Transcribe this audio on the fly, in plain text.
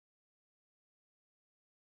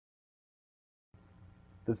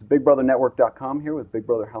This is BigBrotherNetwork.com here with Big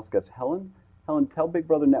Brother Houseguest Helen. Helen, tell Big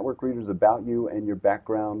Brother Network readers about you and your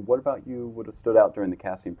background. What about you would have stood out during the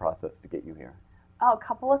casting process to get you here? Oh, a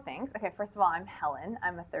couple of things. Okay, first of all, I'm Helen.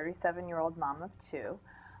 I'm a 37-year-old mom of two.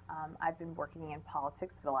 I've been working in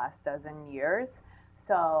politics for the last dozen years,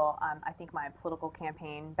 so I think my political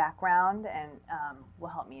campaign background will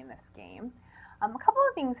help me in this game. A couple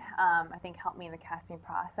of things I think helped me in the casting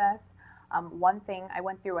process. One thing, I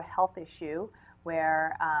went through a health issue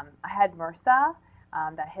where I had MRSA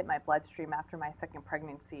that hit my bloodstream after my second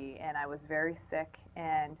pregnancy, and I was very sick,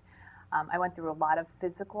 and I went through a lot of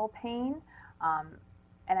physical pain.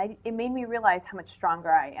 It made me realize how much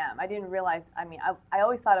stronger I am. I didn't realize, I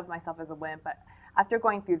always thought of myself as a wimp, but after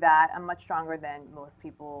going through that, I'm much stronger than most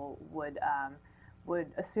people would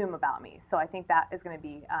assume about me. So I think that is going to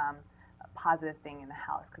be a positive thing in the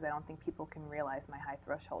house, because I don't think people can realize my high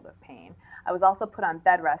threshold of pain. I was also put on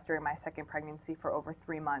bed rest during my second pregnancy for over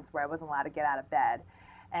 3 months, where I wasn't allowed to get out of bed.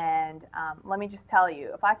 And let me just tell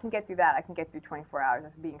you, if I can get through that, I can get through 24 hours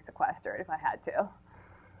of being sequestered if I had to.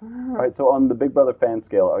 All right, so on the Big Brother fan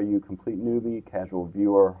scale, are you a complete newbie, casual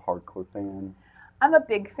viewer, hardcore fan? I'm a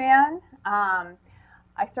big fan.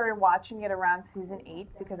 I started watching it around season 8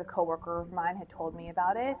 because a coworker of mine had told me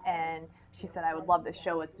about it, and she said I would love this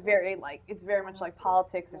show. It's very much like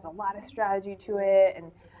politics. There's a lot of strategy to it,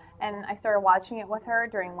 and I started watching it with her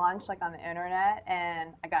during lunch, like on the internet,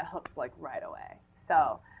 and I got hooked like right away.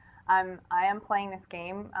 So I am playing this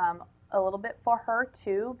game a little bit for her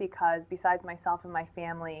too, because besides myself and my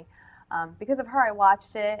family, because of her I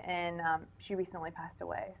watched it, and she recently passed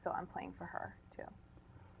away, so I'm playing for her too.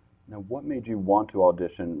 Now, what made you want to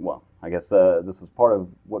audition? Well, I guess this was part of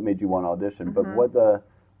what made you want to audition, but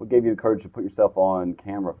what gave you the courage to put yourself on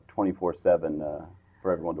camera 24/7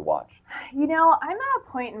 for everyone to watch? You know, I'm at a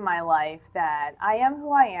point in my life that I am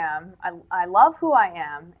who I am. I love who I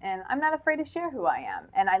am, and I'm not afraid to share who I am.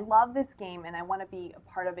 And I love this game, and I want to be a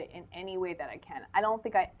part of it in any way that I can. I don't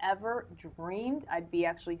think I ever dreamed I'd be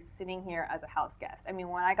actually sitting here as a house guest. I mean,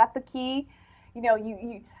 when I got the key, you know,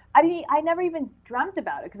 I never even dreamt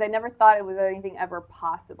about it, because I never thought it was anything ever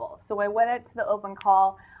possible. So I went into the open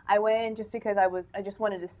call. I went in just because I just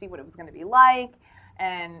wanted to see what it was going to be like.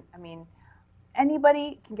 And I mean,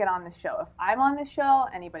 anybody can get on the show. If I'm on the show,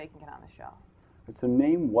 anybody can get on the show. So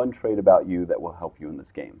name one trait about you that will help you in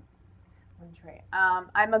this game. One trait.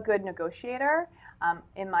 I'm a good negotiator.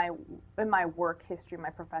 In my work history, my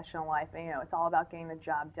professional life, you know, it's all about getting the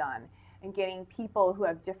job done and getting people who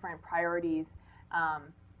have different priorities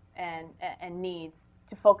and needs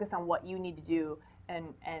to focus on what you need to do,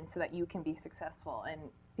 and so that you can be successful. And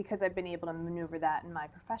because I've been able to maneuver that in my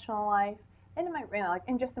professional life and in my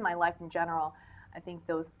and just in my life in general, I think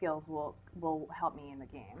those skills will help me in the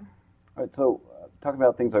game. All right, so talking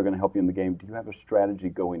about things that are going to help you in the game, do you have a strategy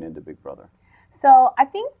going into Big Brother? So I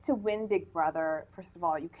think to win Big Brother, first of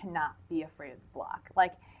all, you cannot be afraid of the block.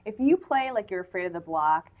 Like, if you play like you're afraid of the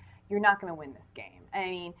block, you're not going to win this game. I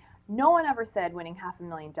mean, no one ever said winning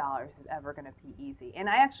 $500,000 is ever going to be easy. And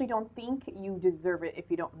I actually don't think you deserve it if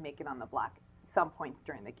you don't make it on the block some points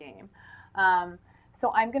during the game.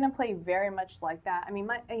 So I'm going to play very much like that. I mean,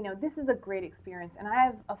 this is a great experience, and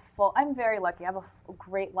I'm very lucky. I have a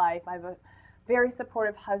great life. I have a very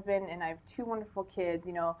supportive husband, and I have 2 wonderful kids.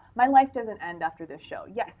 You know, my life doesn't end after this show.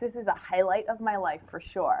 Yes, this is a highlight of my life for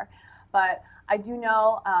sure. But I do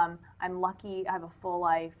know I'm lucky. I have a full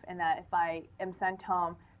life, and that if I am sent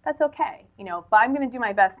home, that's okay. You know, but I'm going to do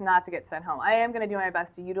my best not to get sent home. I am going to do my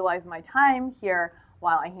best to utilize my time here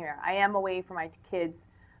while I'm here. I am away from my kids,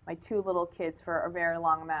 my 2 little kids, for a very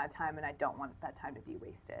long amount of time, and I don't want that time to be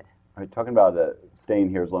wasted. All right, talking about staying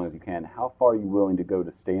here as long as you can, how far are you willing to go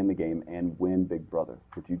to stay in the game and win Big Brother?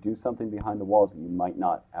 Would you do something behind the walls that you might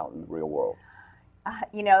not out in the real world?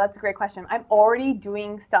 You know, that's a great question. I'm already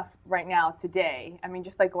doing stuff right now today. I mean,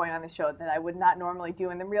 just by going on the show, that I would not normally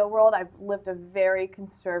do in the real world. I've lived a very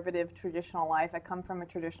conservative, traditional life. I come from a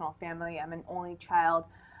traditional family. I'm an only child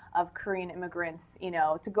of Korean immigrants. You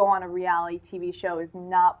know, to go on a reality TV show is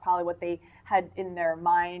not probably what they had in their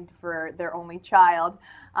mind for their only child.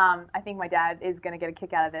 I think my dad is going to get a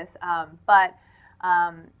kick out of this. But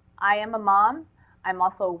I am a mom. I'm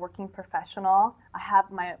also a working professional. I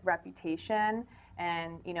have my reputation.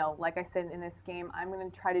 And, you know, like I said, in this game, I'm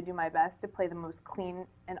going to try to do my best to play the most clean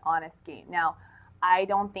and honest game. Now, I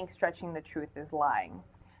don't think stretching the truth is lying.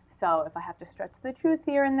 So if I have to stretch the truth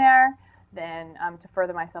here and there, then to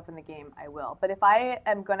further myself in the game, I will. But if I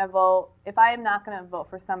am not going to vote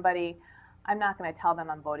for somebody, I'm not going to tell them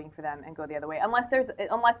I'm voting for them and go the other way. Unless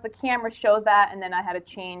the camera shows that and then I had to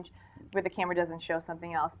change where the camera doesn't show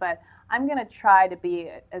something else. But I'm going to try to be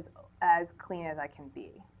as clean as I can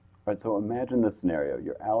be. All right, so imagine this scenario.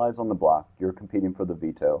 Your ally's on the block, you're competing for the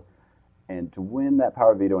veto, and to win that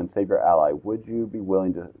power veto and save your ally, would you be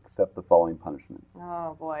willing to accept the following punishments?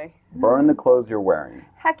 Oh, boy. Burn the clothes you're wearing.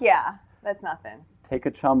 Heck yeah. That's nothing. Take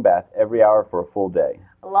a chum bath every hour for a full day.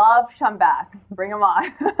 Love chum bath. Bring them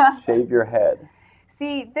on. Shave your head.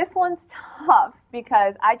 See, this one's tough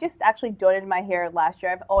because I just actually donated my hair last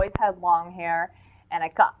year. I've always had long hair, and I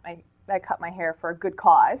cut my hair for a good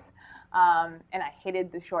cause, and I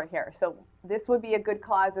hated the short hair. So this would be a good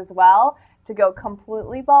cause as well, to go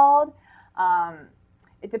completely bald.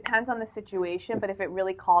 It depends on the situation, but if it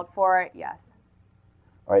really called for it, yes.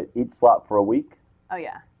 All right, eat slop for a week? Oh,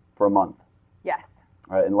 yeah. For a month? Yes.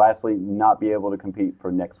 All right, and lastly, not be able to compete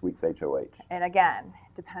for next week's HOH. And again,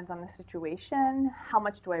 it depends on the situation. How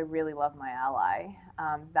much do I really love my ally?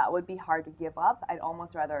 That would be hard to give up. I'd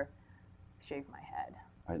almost rather shave my head.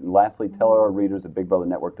 All right, and lastly, tell our readers at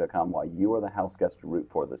BigBrotherNetwork.com why you are the house guest to root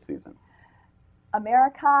for this season.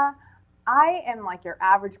 America, I am like your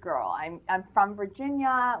average girl. I'm from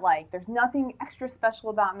Virginia. Like, there's nothing extra special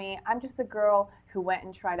about me. I'm just a girl who went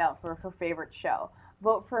and tried out for her favorite show.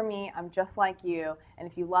 Vote for me. I'm just like you. And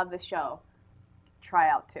if you love the show, try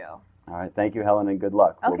out too. All right, thank you, Helen, and good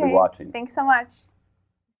luck. Okay, we'll be watching. Thanks so much.